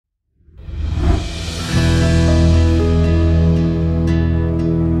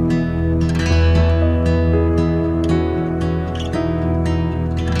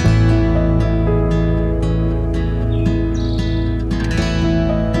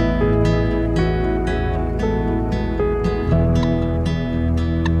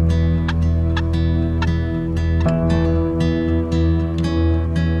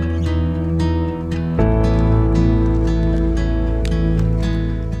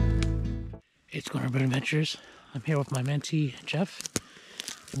It's Wildurban Adventures. I'm here with my mentee, Jeff.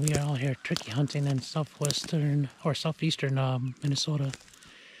 And we are all here turkey hunting in southwestern or southeastern Minnesota.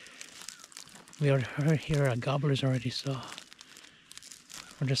 We are here at Gobblers already, so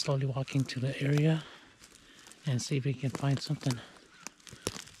we're just slowly walking to the area and see if we can find something.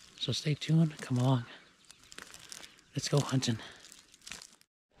 So stay tuned, come along. Let's go hunting.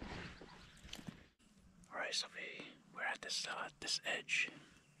 Alright, so we're at this edge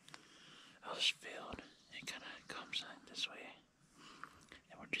of this field. It kind of comes in this way.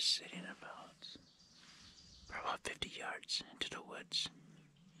 And we're just sitting about 50 yards into the woods.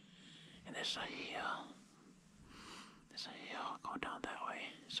 And there's a hill. There's a hill going down that way.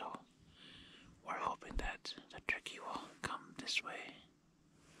 So we're hoping that the turkey will come this way.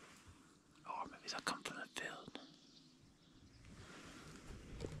 Or maybe they'll come from the field.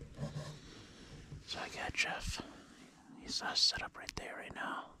 So I got Jeff. He's set up right there right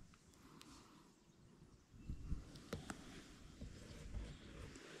now.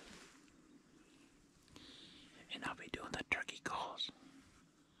 And I'll be doing the turkey calls.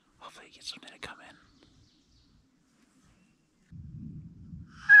 Hopefully get something to come in.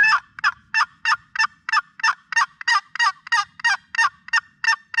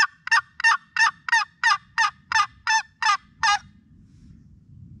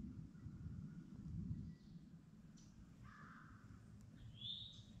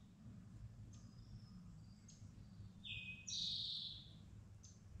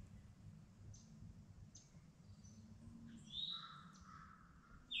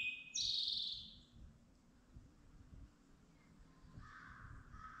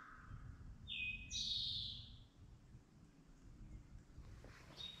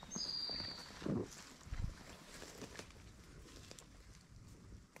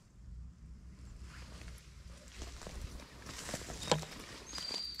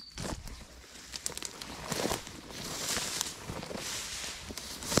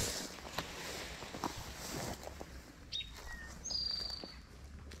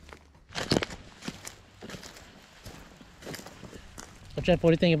 So Jeff, what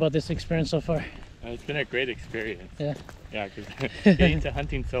do you think about this experience so far? It's been a great experience. Yeah. Yeah, because getting to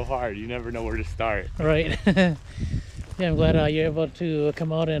hunting so hard, you never know where to start. Right. Yeah, I'm glad you're able to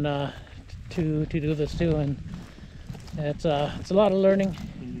come out and to do this too, and it's a lot of learning.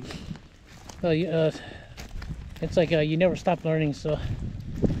 It's like you never stop learning. So.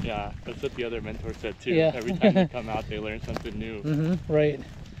 Yeah, that's what the other mentor said too. Yeah. Every time they come out, they learn something new. Right.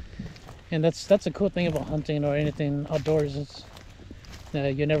 And that's a cool thing about hunting or anything outdoors. It's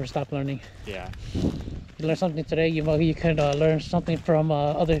you never stop learning. Yeah. You learn something today, you could learn something from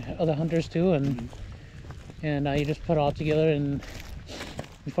other hunters too, and you just put it all together, and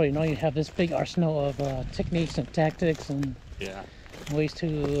before you know, you have this big arsenal of techniques and tactics and ways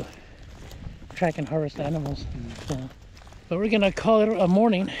to track and harvest animals. So, but we're gonna call it a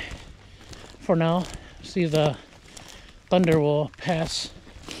morning for now. See if the thunder will pass.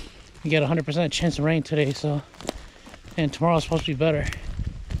 We get 100% chance of rain today, so, and tomorrow's supposed to be better.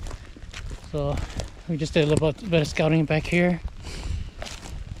 So we just did a little bit of scouting back here,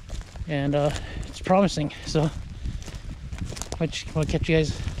 and it's promising. So I'll catch you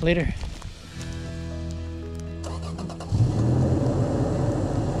guys later.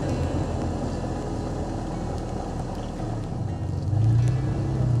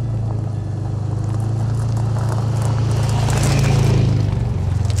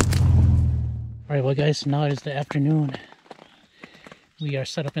 Alright, well guys, now it is the afternoon. We are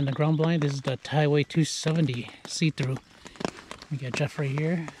set up in the ground blind. This is the Highway 270 see-through. We got Jeff right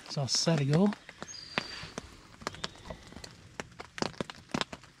here. It's all set to go.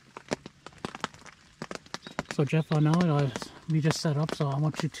 So Jeff, now we just set up, so I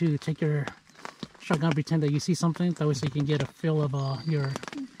want you to take your shotgun, pretend that you see something. That way so you can get a feel of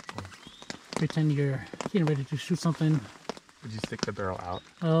pretend you're getting ready to shoot something. Would you stick the barrel out?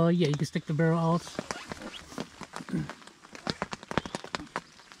 Yeah, you can stick the barrel out.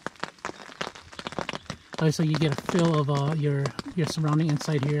 So you get a feel of your surrounding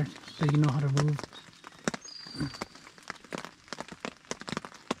inside here, so you know how to move.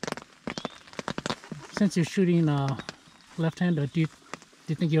 Since you're shooting left-handed, do you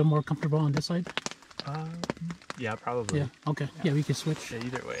think you're more comfortable on this side? Yeah, probably. Yeah. Okay. Yeah, we can switch. Yeah,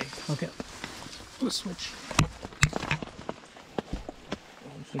 either way. Okay. Let's switch.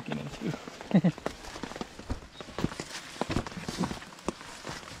 I'm thinking it too.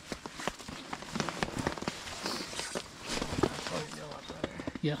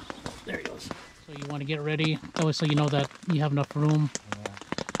 Yeah, there he goes. So you want to get ready, that way so you know that you have enough room.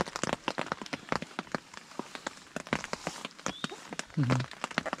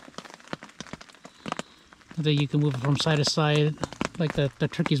 then you can move it from side to side, like the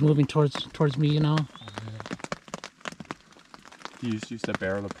turkey's moving towards me, you know. Do you use the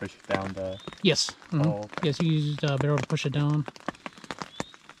barrel to push down the... Yes. Mm-hmm. Oh, okay. Yes, you use the barrel to push it down.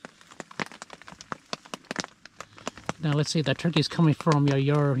 Now let's say that turkey's coming from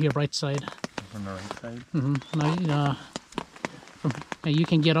your right side. From the right side? Mm-hmm. Now, you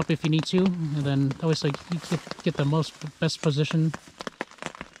can get up if you need to, and then always like you get the best position.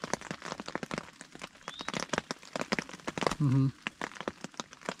 And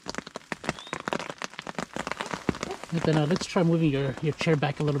then let's try moving your chair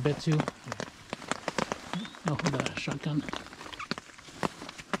back a little bit too. Oh, with a shotgun.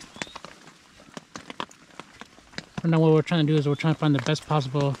 For now, what we're trying to do is we're trying to find the best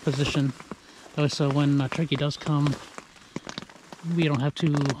possible position. That way, so when a turkey does come, we don't have to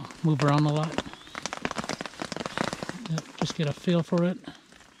move around a lot. Just get a feel for it. I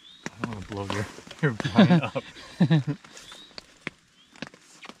don't want to blow your blind up.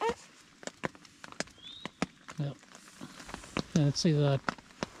 Yep. And let's see that.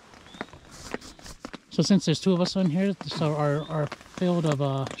 So since there's two of us on here, so our field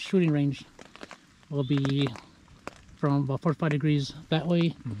of shooting range will be from about 45 degrees that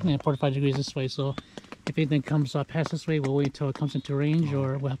way and 45 degrees this way. So if anything comes up past this way, we'll wait until it comes into range,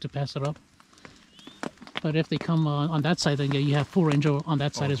 or we'll have to pass it up. But if they come on that side, then yeah, you have full range on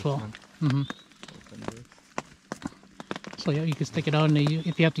that side as well. So yeah, you can stick it out, and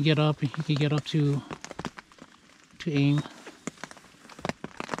if you have to get up, you can get up to aim.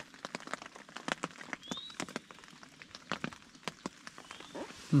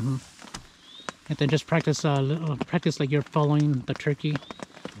 And then just practice like you're following the turkey.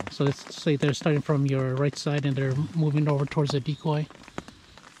 So let's say they're starting from your right side and they're moving over towards the decoy.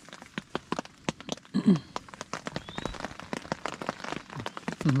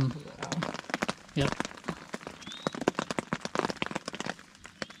 Yep.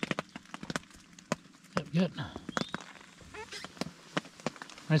 Yep, good.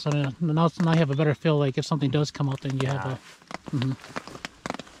 Alright, so now I have a better feel, like if something does come out, then you have a...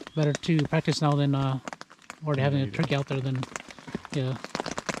 Better to practice now than already having a turkey out there than, yeah.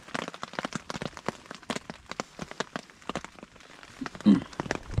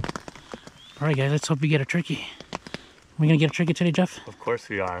 Alright guys, let's hope we get a turkey. Are we gonna get a turkey today, Jeff? Of course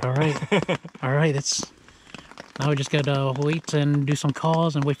we are. Alright. Alright, now we just gotta wait and do some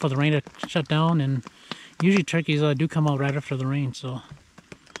calls and wait for the rain to shut down, and usually turkeys do come out right after the rain, so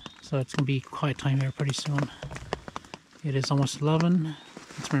it's gonna be quiet time here pretty soon. It is almost 11.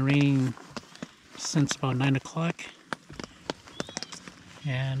 It's been raining since about 9 o'clock,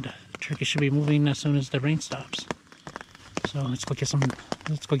 and the turkey should be moving as soon as the rain stops. So let's go get some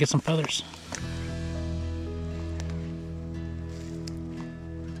feathers.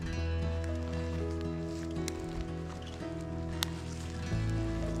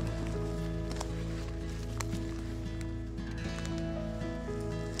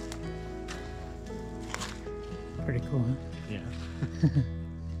 Pretty cool, huh? Yeah.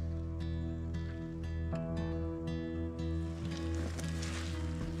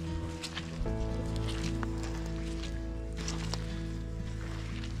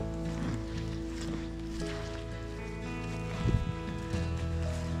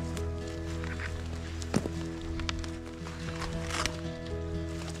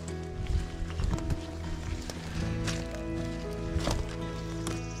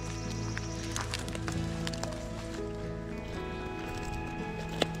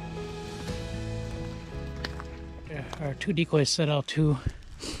 Our two decoys set out too.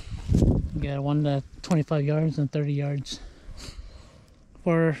 We got one at 25 yards and 30 yards.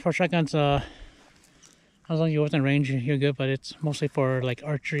 For shotguns, as long as you're within range, you're good, but it's mostly for like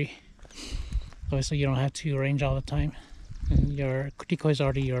archery. So you don't have to range all the time. And your decoys are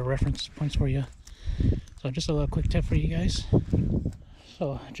already your reference points for you. So just a little quick tip for you guys.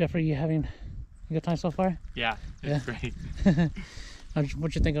 So Jeffrey, you having a good time so far? Yeah, it's great.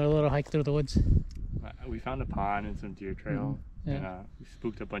 What'd you think of a little hike through the woods? We found a pond and some deer trail, and we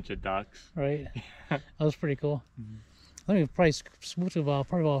spooked a bunch of ducks. Right. That was pretty cool. I think we probably spooked about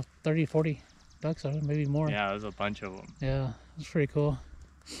 30, 40 ducks, or maybe more. Yeah, there was a bunch of them. Yeah, it was pretty cool.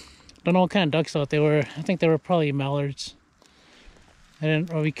 Don't know what kind of ducks though. I think they were probably mallards.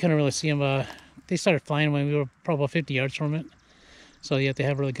 We couldn't really see them. They started flying when we were probably about 50 yards from it. So yeah, they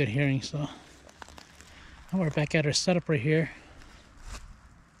have really good hearing. So now we're back at our setup right here.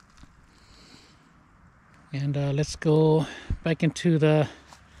 And let's go back into the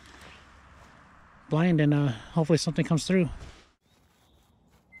blind, and hopefully something comes through.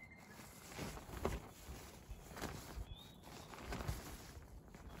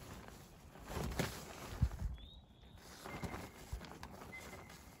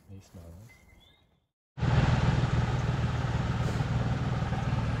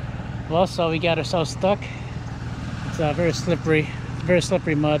 Well, so we got ourselves stuck. It's very slippery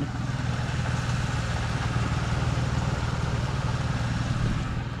mud.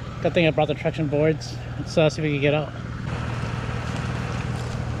 Good thing I brought the traction boards. Let's see if we can get out.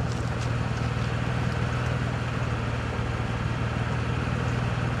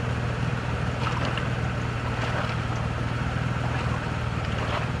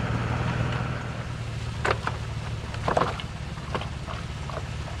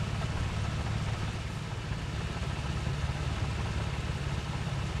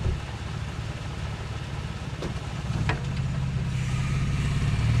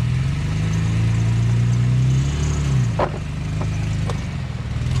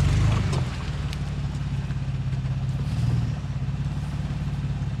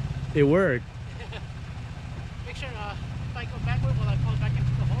 It worked. Make sure if I go backward, will I fall back into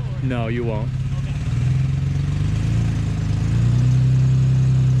the hole? Or? No, you won't. Okay.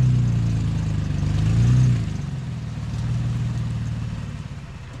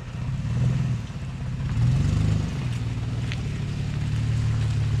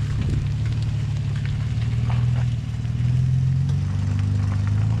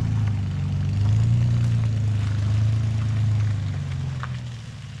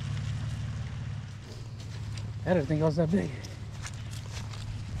 I didn't think it was that big. It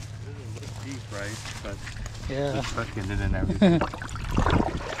doesn't look deep, right? But Yeah. it's stuck in it and everything.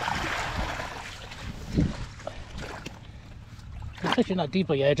 It's actually not deep,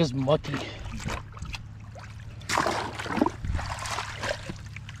 but yeah, it's just mucky.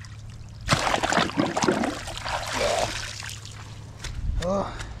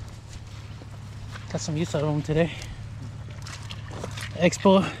 Oh, got some use out of them today.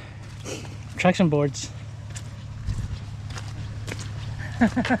 Expo traction boards.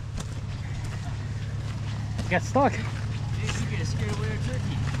 Got stuck. You get scared away a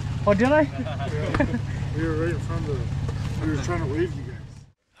turkey. Oh, did I? We were right in front of we were trying to wave you guys.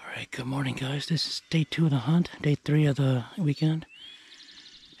 Alright, good morning guys. This is day 2 of the hunt, day 3 of the weekend.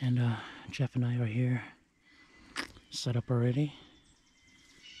 And Jeff and I are here set up already.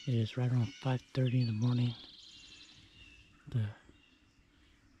 It is right around 5:30 in the morning. I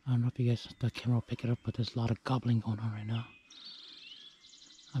don't know if you guys, the camera will pick it up, but there's a lot of gobbling going on right now.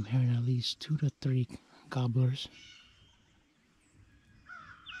 I'm hearing at least 2 to 3 gobblers.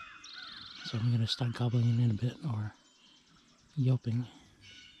 So I'm gonna start gobbling in a bit or yelping.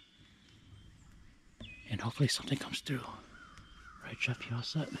 And hopefully something comes through. Right, Jeff, you all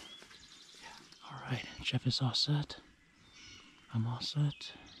set? Yeah. Alright, Jeff is all set. I'm all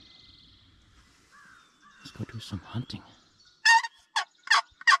set. Let's go do some hunting.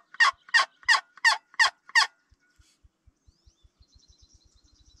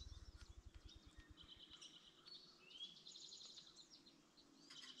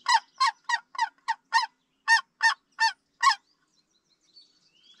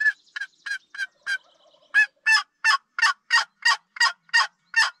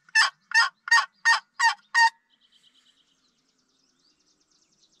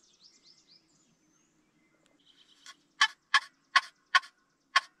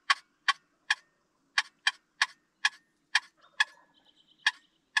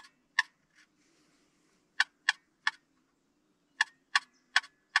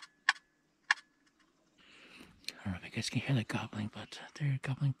 I don't know if you guys can hear that gobbling, but they're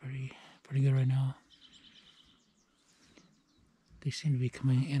gobbling pretty good right now. They seem to be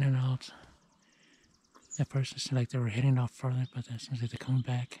coming in and out. At first it seemed like they were heading off further, but it seems like they're coming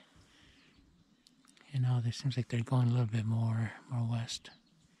back. And now it seems like they're going a little bit more west.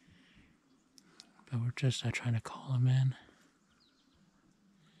 But we're just trying to call them in.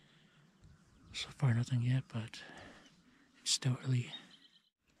 So far nothing yet, but it's still early.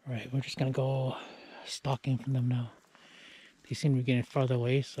 Alright, we're just gonna go stalking from them now. They seem to be getting farther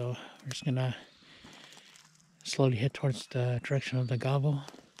away, so we're just gonna slowly head towards the direction of the gobble,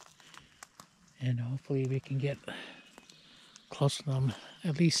 and hopefully we can get close to them,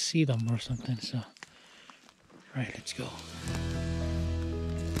 at least see them or something. So, right, let's go.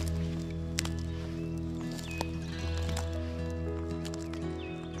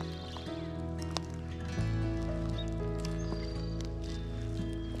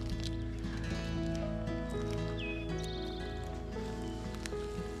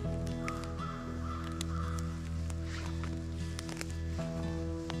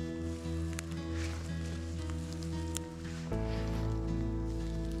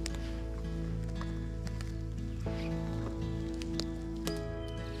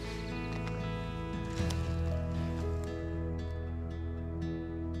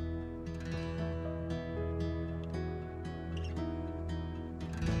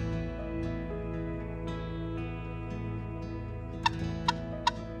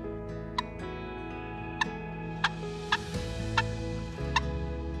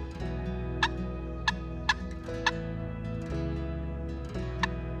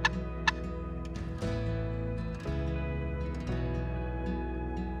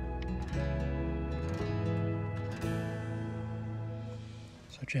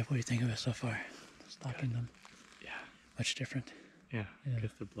 Jeff, what do you think of it so far? Stalking them. Yeah. Much different. Yeah. Yeah.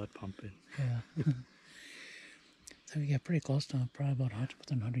 Gets the blood pumping. Yeah. So we get pretty close to them, probably about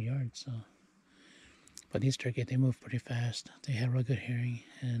 100 yards. So, but these turkeys, they move pretty fast. They have real good hearing,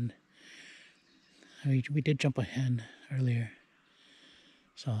 and we did jump a hen earlier,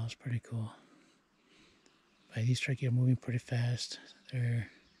 so that was pretty cool. But these turkeys are moving pretty fast. They're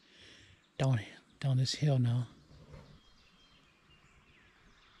down this hill now.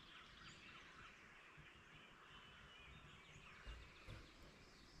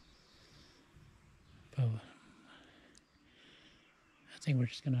 But I think we're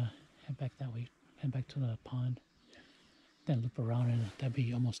just gonna head back that way, head back to the pond, then loop around, and that'd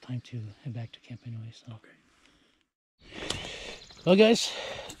be almost time to head back to camp anyway. So. Okay. Well, guys,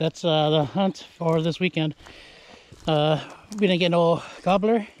 that's the hunt for this weekend. We didn't get no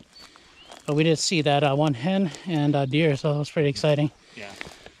gobbler, but we did see that one hen and deer, so it was pretty exciting. Yeah.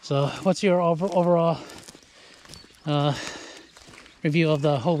 So, what's your overall review of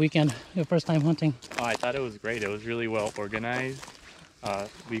the whole weekend, your first time hunting? Oh, I thought it was great. It was really well organized.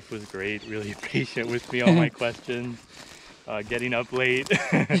 Leaf was great, really patient with me on my questions, getting up late.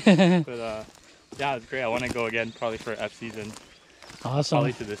 But yeah, it's great. I want to go again, probably for F season. Awesome.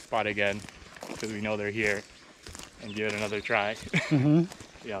 Probably to this spot again, because we know they're here, and give it another try. Yeah,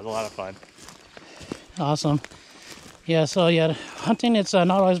 it was a lot of fun. Awesome. Yeah, so yeah, hunting, it's not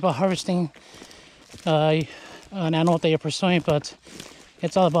always about harvesting an animal that you're pursuing, but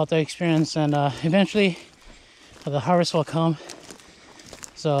it's all about the experience, and eventually the harvest will come.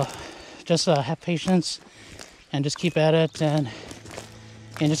 So just have patience and just keep at it, and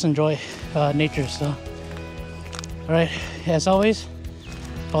just enjoy nature. So, all right, as always,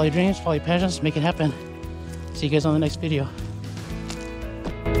 follow your dreams, follow your passions, make it happen. See you guys on the next video.